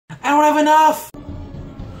I don't have enough!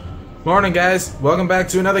 Morning, guys. Welcome back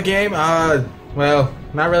to another game. Well,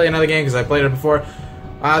 not really another game because I played it before.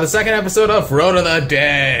 The second episode of Road to the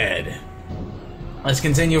Dead. Let's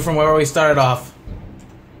continue from where we started off.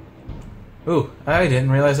 Ooh, I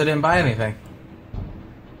didn't realize I didn't buy anything.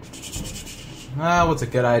 What's a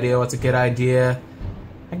good idea? What's a good idea?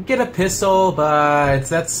 I can get a pistol, but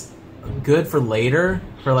that's good for later.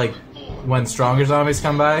 For, like, when stronger zombies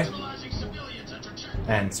come by.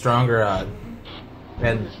 And stronger,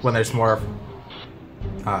 and when there's more,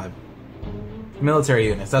 military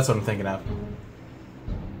units. That's what I'm thinking of.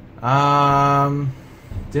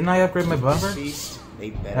 Didn't I upgrade my bumper?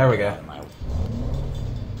 There we go.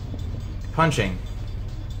 Punching.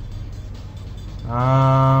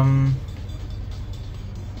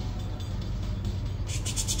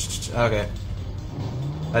 Okay.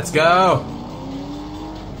 Let's go!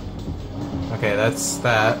 Okay, that's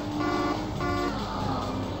that.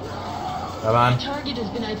 Come on. The target has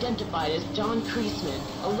been identified as John Kreisman,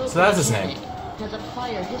 a local So that's his name. Has a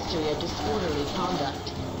prior history of disorderly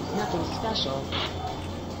conduct. Nothing special.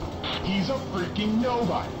 He's a freaking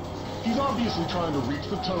nobody. He's obviously trying to reach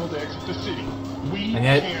the tunnel to exit the city. We And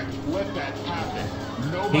yet, can't let that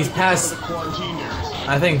happen. Nobody he's passed, the quarantine areas.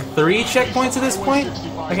 I think, 3 checkpoints at this point?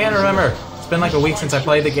 I can't remember. It's been like a week since I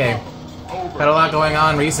played the game. Had a lot going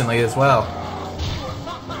on recently as well.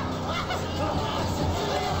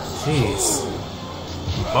 Jeez.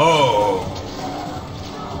 Oh.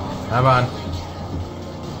 Come on.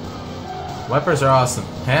 Wipers are awesome.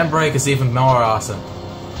 Handbrake is even more awesome.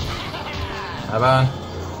 Come on.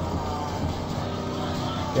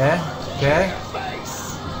 Okay, okay.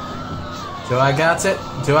 Do I got it?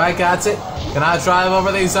 Do I got it? Can I drive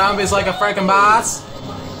over these zombies like a freaking boss?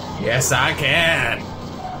 Yes, I can.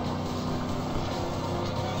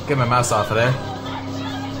 Get my mouse off of there.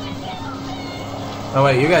 Oh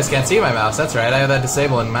wait, you guys can't see my mouse. That's right, I have that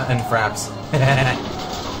disabled in Fraps.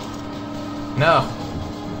 No.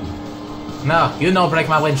 No, you don't break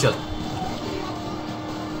my windshield.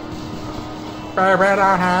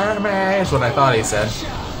 That's what I thought he said.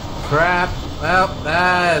 Crap. Well,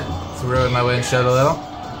 that's ruined my windshield a little.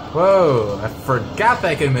 Whoa, I forgot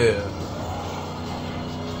they could move.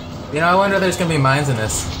 You know, I wonder if there's gonna be mines in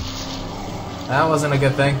this. That wasn't a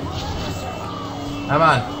good thing. Come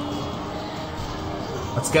on.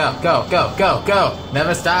 Let's go, go, go, go, go!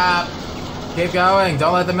 Never stop! Keep going,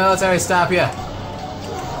 don't let the military stop you!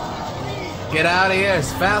 Get out of here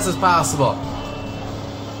as fast as possible!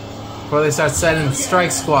 Before they start sending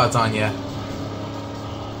strike squads on you.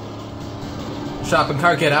 Shopping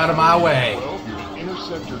cart, get out of my way! Well, you're to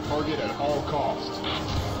intercept your target at all costs.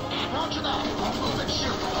 Roger that! I'll move and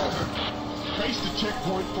shoot. Over. Face to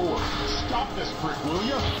checkpoint 4. Stop this prick, will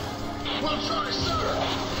ya? We'll try,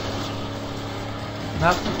 sir!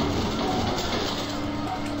 Nope.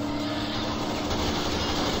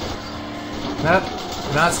 Nope.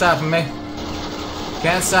 You're not stopping me.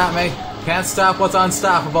 Can't stop me. Can't stop what's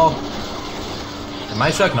unstoppable. Am I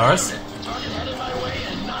Chuck Norris? Target headed my way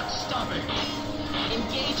and not stopping.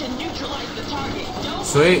 Engage and neutralize the target. Don't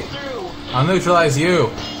Sweet. through. I'll neutralize you.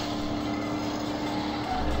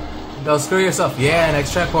 Go screw yourself. Yeah,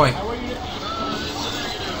 next checkpoint. How are you? It's a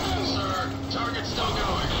negative, sir. Target's still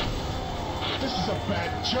going. This is a bad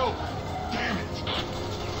joke. Damn it.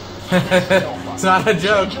 It's not a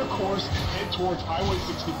joke. Change your course and head towards Highway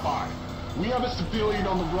 65. We have a civilian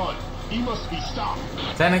on the run. He must be stopped.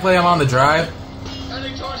 Technically, I'm on the drive.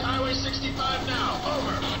 Heading towards Highway 65 now.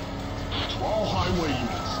 Over. To all highway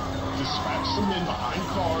units, dispatch some men behind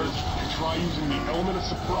cars and try using the element of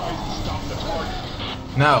surprise to stop the target.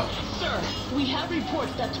 No. Sir, we have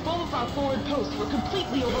reports that 12 of our forward posts were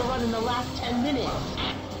completely overrun in the last 10 minutes.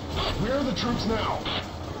 Where are the troops now?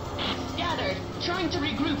 Scattered. Trying to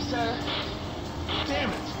regroup, sir. Damn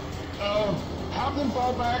it. Have them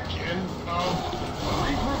fall back and,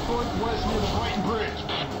 regroup northwest near the Brighton Bridge.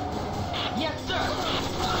 Yes, sir.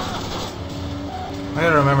 I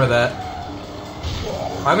gotta remember that.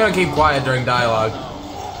 I'm gonna keep quiet during dialogue. The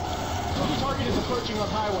target is approaching our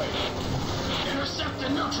highway. Intercept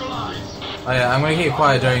and neutralize. Oh yeah, I'm gonna keep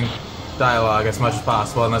quiet during dialogue as much as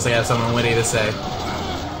possible unless I have something witty to say.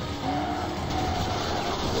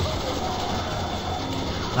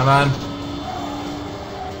 Come on.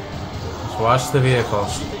 Just watch the vehicle.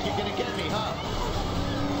 You're gonna get me, huh?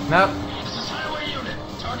 Nope. This is highway unit.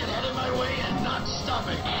 Target headed my way and not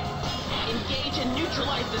stopping. Engage and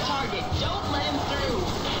neutralize the target. Don't let him through.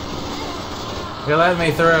 You're letting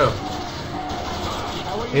me through.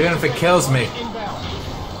 Even if it kills me.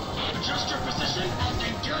 Adjust your position and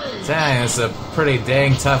engage. Dang, it's a pretty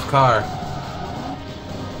dang tough car.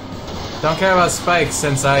 Don't care about spikes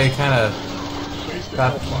since I kind of Face the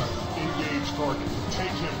got. hellfire. Engage target. Take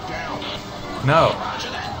him down. No. Roger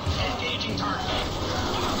that. Engaging target.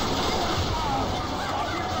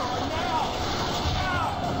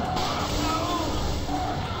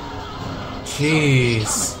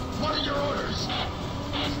 Jeez. What are your orders? Stay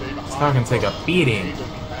behind. It's not gonna take a beating. Go!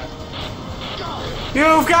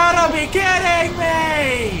 You've gotta be kidding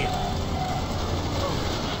me!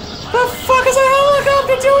 The fuck is a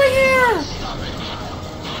helicopter doing here? Stop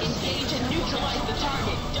it! Engage and neutralize the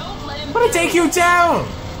target. Don't let him. I'm gonna take you down!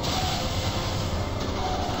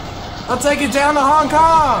 I'll take you down to Hong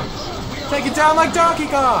Kong! Take it down like Donkey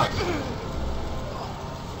Kong!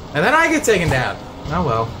 And then I get taken down. Oh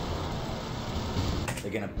well.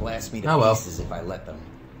 They're gonna blast me to Oh, well. pieces if I let them.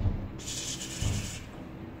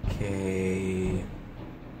 Okay.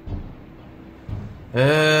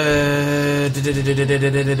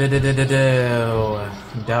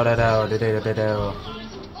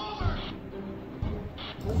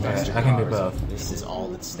 Okay, I can do both. This is all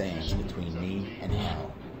that stands between me and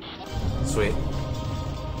hell. Sweet.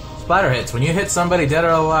 Splatter hits. When you hit somebody dead or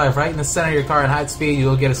alive right in the center of your car at high speed, you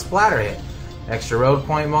will get a splatter hit. Extra road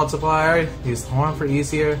point multiplier. Use the horn for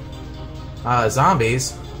easier.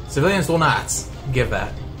 Zombies. Civilians will not. Give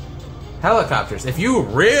that. Helicopters. If you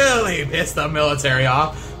really piss the military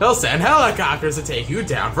off, they'll send helicopters to take you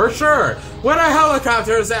down for sure. When a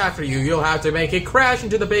helicopter is after you, you'll have to make it crash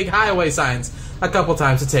into the big highway signs a couple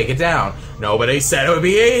times to take it down. Nobody said it would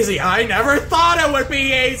be easy. I never thought it would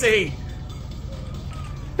be easy.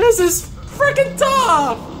 This is freaking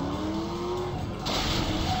tough.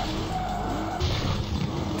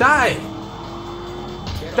 Die.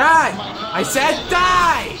 Die. I said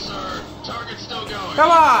die. Sir, target's still going. Come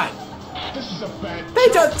on. This is a bad. They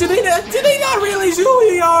don't, do they not realize who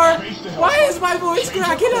we are? Why is my voice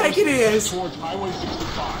cracking like it is? Towards Highway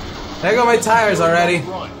 65. There go my tires already.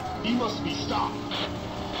 Run. He must be stopped.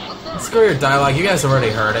 Screw your dialogue, you guys already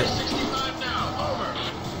heard it. 65 now. Over.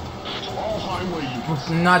 All highway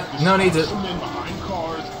units. No need to. Some men behind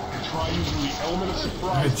cars and try using the element of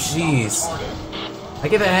surprise. Jeez. I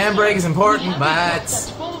get that handbrake is important, but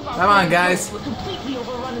come on, guys. We're completely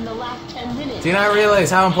overrun in the last 10 minutes. Do you not realize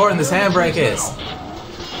how important this handbrake is?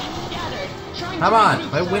 Come on,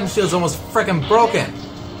 my windshield's almost freaking broken.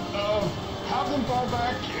 Have them fall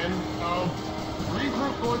back and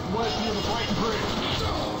regroup northwest near the Brighton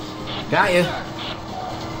Bridge. Got you.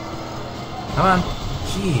 Come on.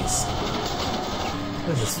 Jeez.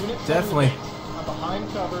 This is definitely. I'm behind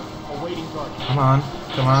cover, awaiting target. Come on.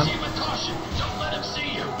 Come on. Proceed with caution. Don't let him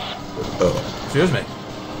see you. Excuse me.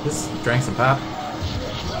 Just drank some pop.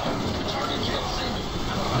 Target can't see me.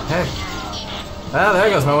 Okay. Ah, there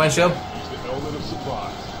goes my windshield. Use the element of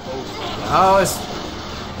surprise.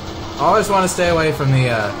 Always want to stay away from the,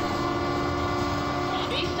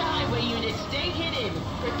 Base to highway unit, stay hidden.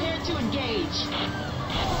 Prepare to engage.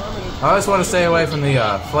 I always want to stay away from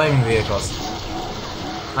the, flaming vehicles.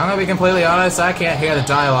 I'm gonna be completely honest, I can't hear the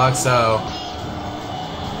dialogue, so...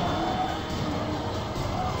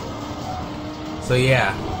 So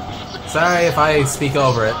yeah. Sorry if I speak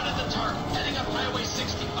over it. Spotted the target. Heading up Highway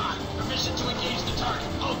 65. Permission to engage the target.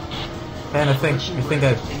 Over. Man, I think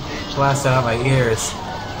I blasted out my ears.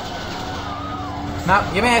 Nope,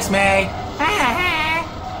 you missed me!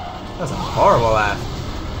 That was a horrible laugh.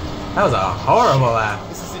 That was a horrible laugh.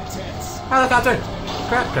 This is intense. Helicopter!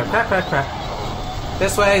 Crap, crap, crap, crap, crap.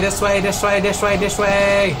 This way, this way, this way, this way, this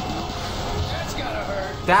way! That's gotta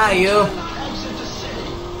hurt. Die, you! Exit the city.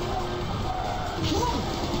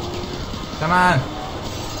 Come on!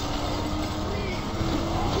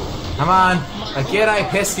 Come on! I get I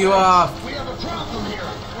pissed you off! We have a problem here.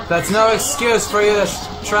 That's no excuse for you to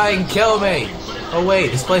try and kill me! Oh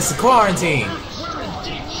wait, this place is quarantine! We're in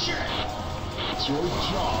deep shit. It's your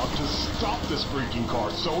job to stop this freaking car,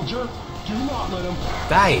 soldier. Do not let him.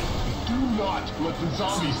 Die! Do not let the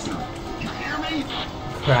zombies through. You hear me?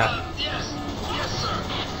 Crap. Yes. Yes, sir.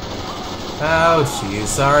 Oh jeez,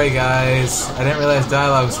 sorry guys. I didn't realize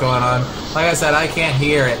dialogue was going on. Like I said, I can't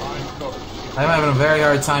hear it. Behind cover. I'm having a very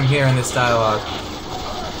hard time hearing this dialogue.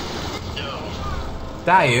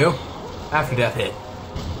 Die, you. After death hit.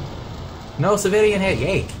 No civilian hit,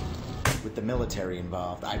 yay. With the military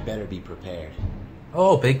involved, I better be prepared.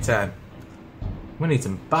 Oh, big time. We need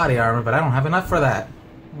some body armor, but I don't have enough for that.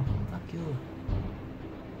 Oh, fuck you.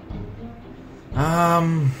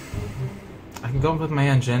 I can go with my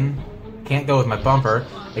engine. Can't go with my bumper.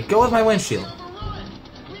 I go with my windshield.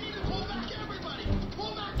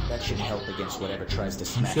 That should help against whatever tries to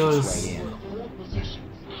smash Sure its is- way in.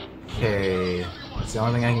 Okay. That's the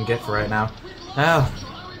only thing I can get for right now. Well,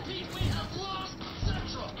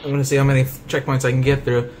 I'm gonna see how many checkpoints I can get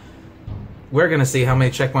through. We're gonna see how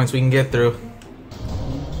many checkpoints we can get through.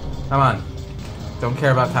 Come on. Don't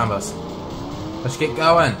care about combos. Let's get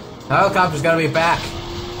going. The helicopter's gotta be back.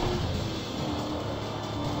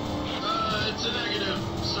 It's a negative,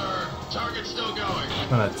 sir. Target's still going. I'm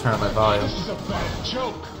gonna turn up my volume. This is a bad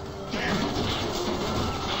joke. Damn it.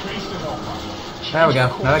 Face the hellfire. There we go.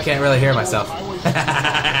 Now I can't really hear myself. We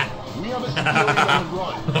have a civilian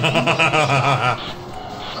run.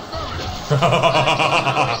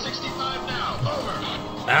 Affirmative. 65 now.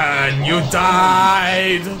 Over. And you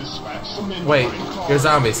died! Dispatch some men. Wait, you're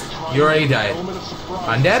zombies. You already died.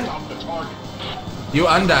 Undead? Stop the target. You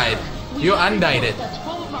undied. You undied it. That's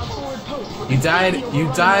full of our forward posts. We're You died. You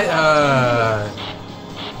died.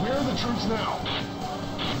 Where are the troops now?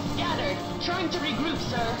 scattered. Trying to regroup,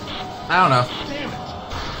 sir. I don't know. Damn it.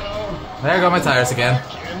 There go my tires again.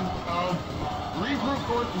 And, regroup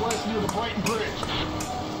northwest near the Brighton Bridge.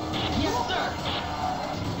 Yes, sir.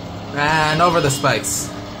 And over the spikes.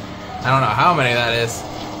 I don't know how many that is.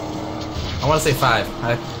 I want to say 5.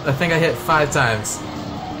 I think I hit 5 times.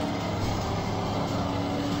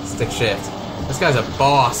 Stick shift. This guy's a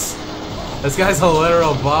boss. This guy's a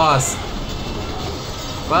literal boss.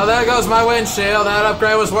 Well, there goes my windshield. That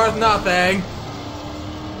upgrade was worth nothing.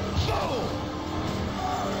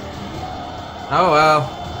 Oh well.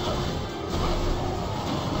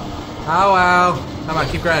 Oh well. Come on,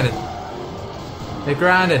 keep grinding. Keep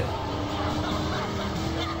grinding.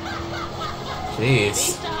 Jeez.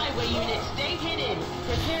 Base to highway unit. Stay hidden.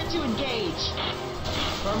 Prepare to engage.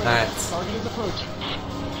 Alright. Target is approaching.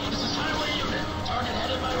 This is highway unit. Target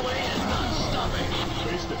headed my way and not stopping.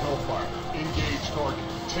 Face the hellfire. Engage target.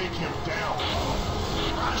 Take him down.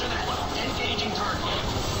 Roger that. Engaging target.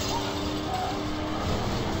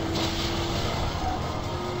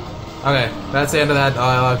 Okay, that's the end of that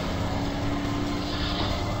dialogue.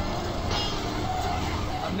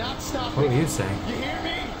 I'm not stopping. What were you saying? You hear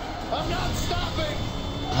me? I'm not stopping.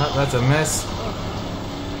 Oh, that's a miss.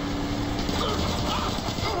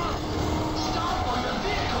 Stop or your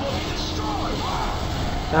vehicle will be destroyed.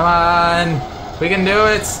 Come on! We can do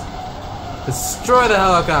it! Destroy the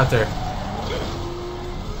helicopter!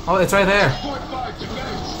 Oh, it's right there. Point 5 to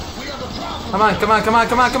base. We have a problem. Come on, come on, come on,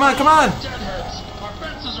 come on, come on, come on! Deadheads. Our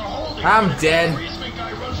fences are holding. I'm dead. Policeman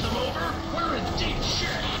guy runs them over. We're in deep shit.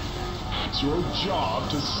 It's your job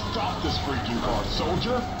to stop this freaking car,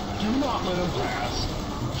 soldier. Do not let him pass.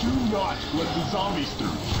 Do not let the zombies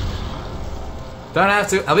through. Don't have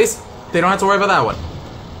to. At least they don't have to worry about that one.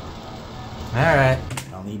 Alright.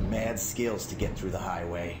 I'll need mad skills to get through the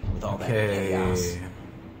highway with all that Okay. chaos.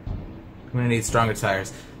 I'm gonna need stronger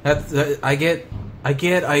tires. I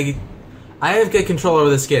have good control over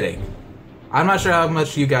the skidding. I'm not sure how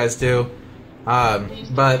much you guys do,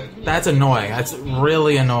 but that's annoying. That's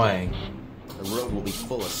really annoying. The road will be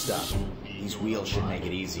full of stuff. These wheels should make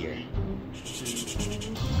it easier.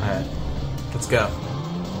 Alright, let's go.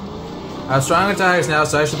 I have stronger tires now,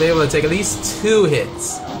 so I should be able to take at least 2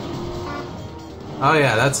 hits. Oh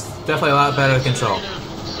yeah, that's definitely a lot better to control.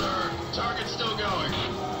 Negative, sir. Target's still going.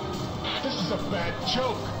 This is a bad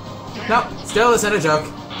joke. Damn Nope, still isn't a joke.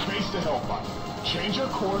 it. Face the hellfire. Change your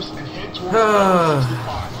course and head towards Ah. Highway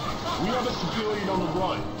 65. We have a civilian on the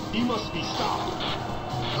run. He must be stopped.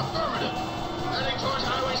 Affirmative. Heading towards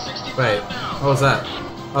Highway 65 Wait, now. what was that?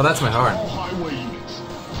 Oh, that's my horn. All highway units.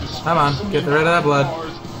 Dispatch Come on, some get men rid of that blood.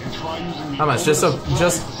 cars and try using the How much? Just a oldest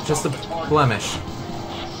just a supplies to stop the target. blemish.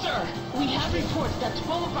 Sir, we have reports that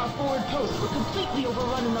 12 of our forward posts were completely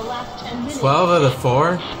overrun in the last 10 minutes. 12 of the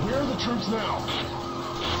 4? Where are the troops now?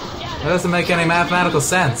 That doesn't make any mathematical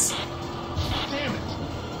sense. Damn it.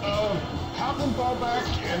 Have them fall back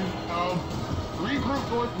and, regroup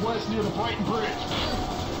northwest near the Brighton Bridge.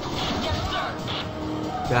 Yes, sir.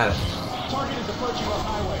 Got it. Target is approaching our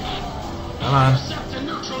highway. Come on. Intercept and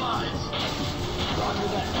neutralize. Roger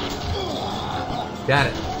that. Got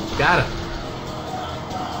it. Got it.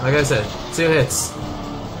 Like I said, 2 hits.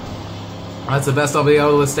 That's the best I'll be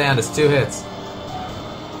able to withstand is 2 hits.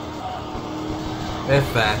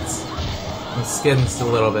 If that. I'm skidding just a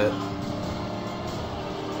little bit.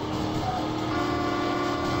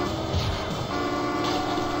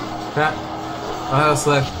 Crap. Oh, that was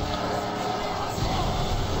slick.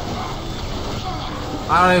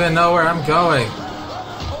 I don't even know where I'm going.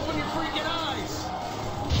 Open your freaking eyes.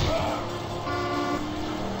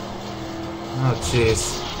 Oh,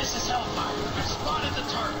 jeez. This is Hellfire. I've spotted the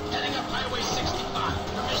target. Heading up Highway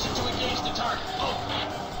 65. Permission to engage the target.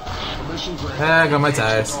 Over. Permission granted. There go my Engage the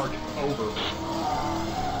tires. target. Over.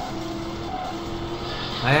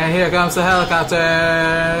 And here comes the helicopter.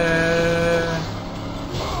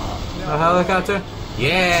 A helicopter?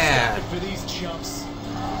 Yeah! For these chumps.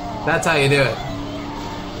 That's how you do it.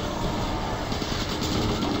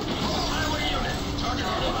 Highway unit, target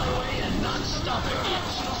out of my way and not stopping.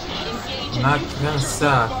 Engage a Not new gonna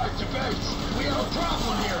stop. Back to base. We have a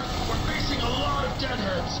problem here. We're facing a lot of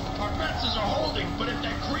deadheads. Our fences are holding, but if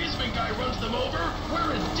that Griezmann guy runs them over,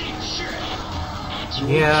 we're in deep shit. It's your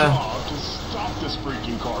Yeah. job to stop this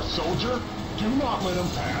freaking car, soldier. Do not let him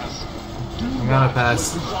pass. I'm gonna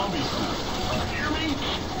pass. Let the zombies through. You hear me?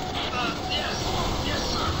 Yes,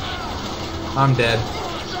 sir. I'm dead.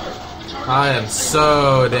 Sir, target I am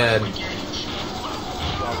so dead. Drop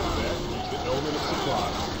the bed. Use the element of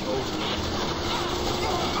surprise.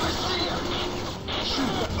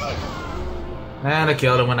 And I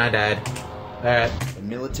killed him when I died. Alright. The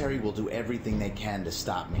military will do everything they can to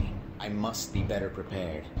stop me. I must be better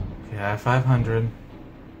prepared. Yeah, 500.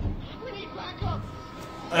 We need backup.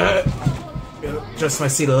 Adjust my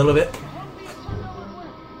seat a little bit.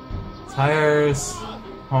 Tires.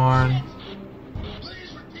 Horn.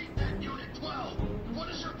 Please repeat that, Unit 12. What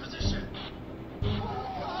is your position?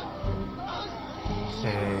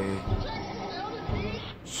 Okay.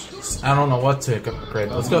 Jeez, I don't know what to upgrade.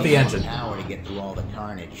 Let's go with the engine. Power to get through all the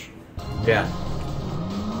carnage. Yeah.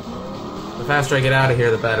 The faster I get out of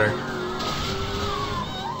here, the better.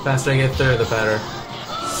 The faster I get through, the better.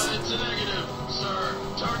 It's a negative, sir.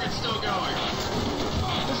 Target's still going.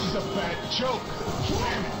 This is a bad joke.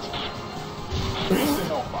 Damn it. Face the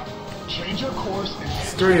Hellfire. Change your course and head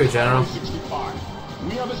Screw you, General. 65.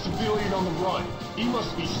 We have a civilian on the run. He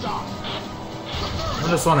must be stopped. I'm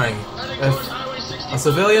just wondering Heading if towards Highway 60. a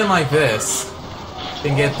civilian like this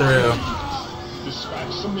can get through.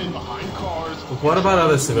 Dispatch some men behind cars. What about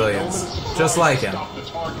other civilians? Just like him. Stop the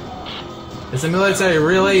target. Is the military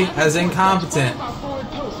really as incompetent Our forward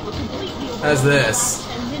post will completely overrun as in this?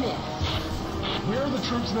 10 minutes. Where are the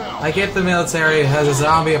troops now? I get the military has a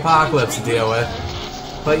zombie apocalypse to deal with,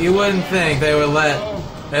 but you wouldn't think they would let,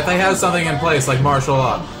 if they had something in place like martial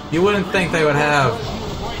law, you wouldn't think they would have.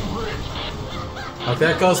 Oh,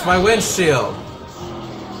 there goes my windshield.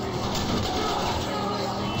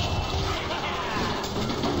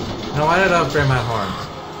 Now, why did I upgrade my horn?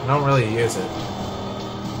 I don't really use it.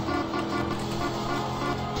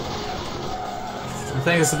 I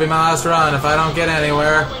think this will be my last run if I don't get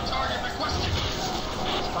anywhere. Target requested.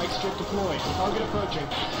 Spike strip deployed. Target approaching.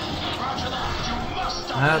 Roger that. You must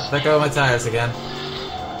stop. Ah, there go my tires again.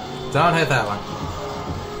 Don't hit that one.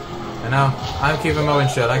 I know, I'm keeping my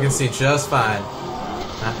windshield. I can see just fine.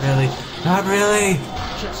 Not really. Not really!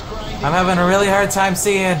 I'm having a really hard time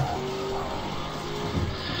seeing.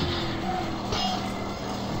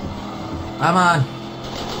 Come on.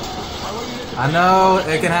 I know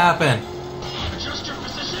it can happen. Adjust your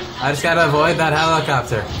position. I just gotta avoid that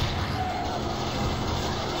helicopter.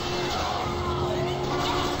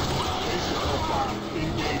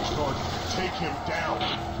 Engage target. Take him down.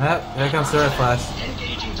 Yep, here comes the red flash.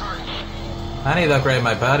 Engaging target. I need to upgrade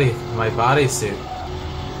my bodysuit.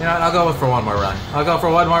 You know what, I'll go for one more run. I'll go for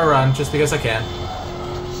one more run, just because I can.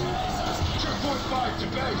 Checkpoint 5 to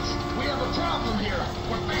base. We have a problem here.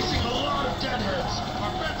 We're facing a lot of deadheads. Our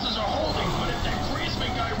fences are holding, but if that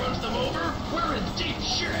Griezmann guy runs them over, we're in deep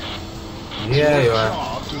shit. Yeah, you Your are.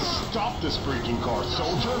 job to stop this freaking car,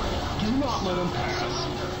 soldier. Do not let him pass.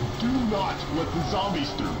 Do not let the zombies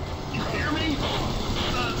through. You hear me?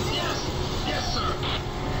 Yes. Yes, sir.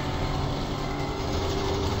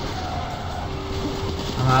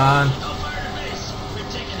 Come on. Hellfire to base.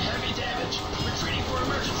 We've taken heavy damage. Retreating for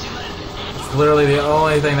emergency landing. It's literally the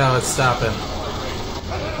only thing that would stop him.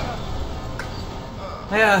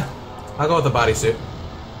 Yeah, I'll go with the bodysuit.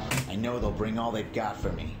 I know they'll bring all they've got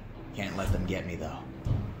for me. Can't let them get me, though.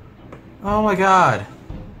 Oh my god.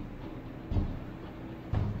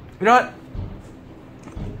 You know what?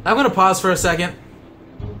 I'm gonna pause for a second.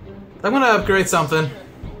 I'm gonna upgrade something.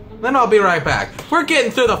 Then I'll be right back. We're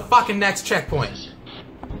getting through the fucking next checkpoint.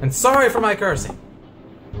 And sorry for my cursing.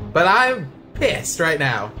 But I'm pissed right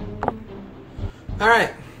now.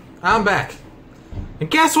 Alright, I'm back. And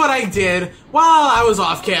guess what I did while I was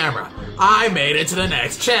off camera? I made it to the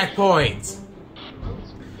next checkpoint.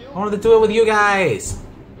 I wanted to do it with you guys.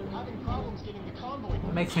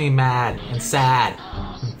 It makes me mad and sad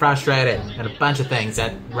and frustrated and a bunch of things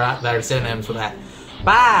that are synonyms with that.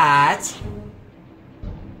 But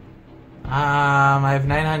I have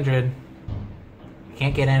 900. I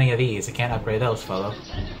can't get any of these. I can't upgrade those, fellow.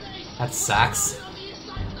 That sucks.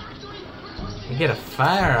 I get a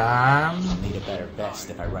firearm. I'll need a better vest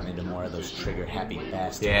if I run into more of those trigger-happy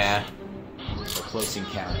bastards. Yeah. For close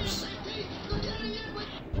encounters.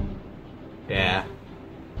 Yeah.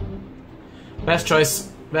 Best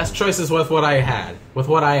choice. Best choices with what I had. With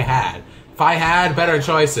what I had. If I had better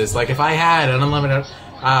choices, like if I had an unlimited,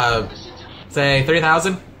 say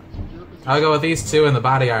 3,000, I'll go with these two and the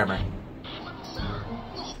body armor.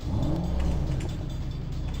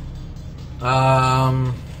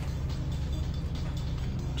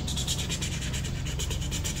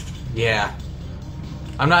 Yeah.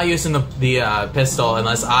 I'm not using the pistol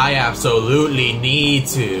unless I absolutely need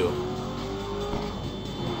to.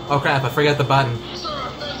 Oh crap, I forgot the button. Sir, our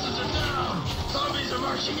fences are down. Zombies are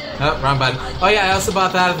marching in. Oh, wrong button. Oh yeah, I also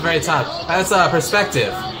bought that at the very top. That's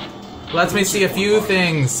perspective. Lets me see a few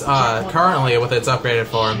things currently with its upgraded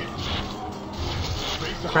form.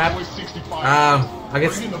 Crap. I'll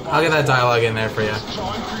get that dialogue in there for you.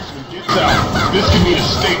 This could mean a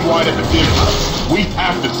statewide epidemic. We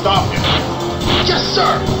have to stop him. Yes,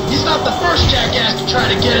 sir. He's not the first jackass to try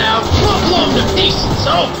to get out. We'll blow him to pieces.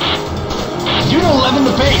 So, Unit 11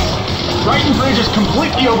 the base. Triton Bridge is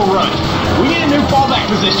completely overrun. We need a new fallback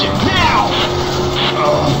position now.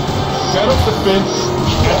 Set up the fence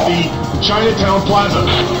at the Chinatown Plaza.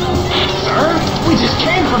 Sir, we just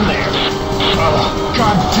came from there.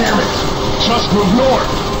 God damn it. Just move north.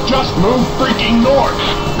 Just move freaking north.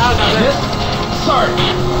 Sorry.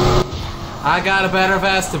 I got a better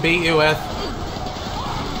vest to beat you with.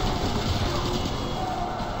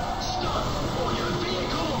 stop or your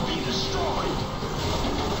vehicle will be destroyed.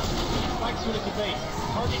 Spikes unit to base.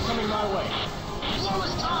 Target coming my way. Blow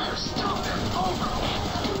his tires. Stop him. Over.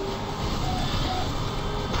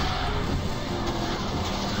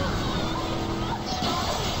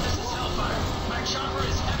 This is Hellfire. My chopper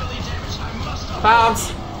is heavily damaged. I must up. Bounce.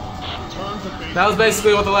 Turn to base. That was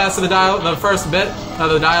basically what the last of the first bit of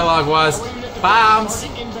the dialogue was. Bombs.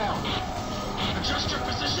 Target inbound. Adjust your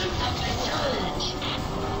position and engage.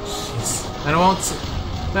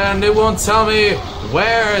 And it won't tell me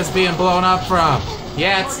where it's being blown up from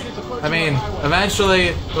yet. I mean,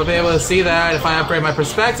 eventually we'll be able to see that if I upgrade my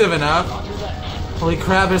perspective enough. Holy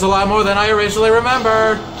crap, there's a lot more than I originally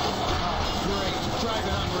remembered.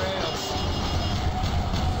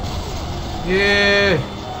 Yeah,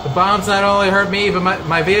 the bombs not only hurt me, but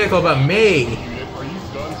my vehicle, but me. Unit, are you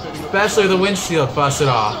done setting up? Especially the windshield busted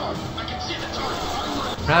off. I can see the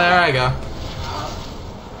target. There I go.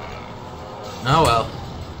 Oh well.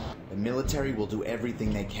 The military will do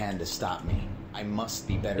everything they can to stop me. I must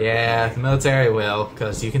be better. Yeah, the military will,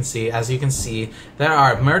 because as you can see, there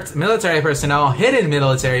are military personnel, hidden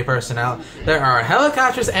military personnel. There are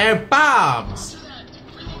helicopters and bombs.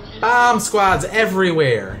 Bomb squads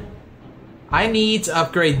everywhere. I need to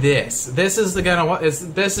upgrade this. This is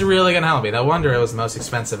really gonna help me. No wonder it was the most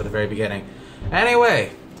expensive at the very beginning.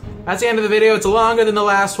 Anyway, that's the end of the video. It's longer than the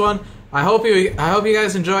last one. I hope you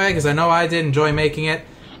guys enjoy it, because I know I did enjoy making it.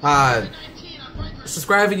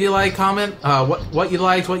 Subscribe if you like, comment what you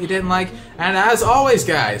liked, what you didn't like, and as always,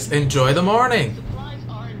 guys, enjoy the morning.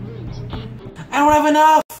 I don't have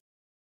enough.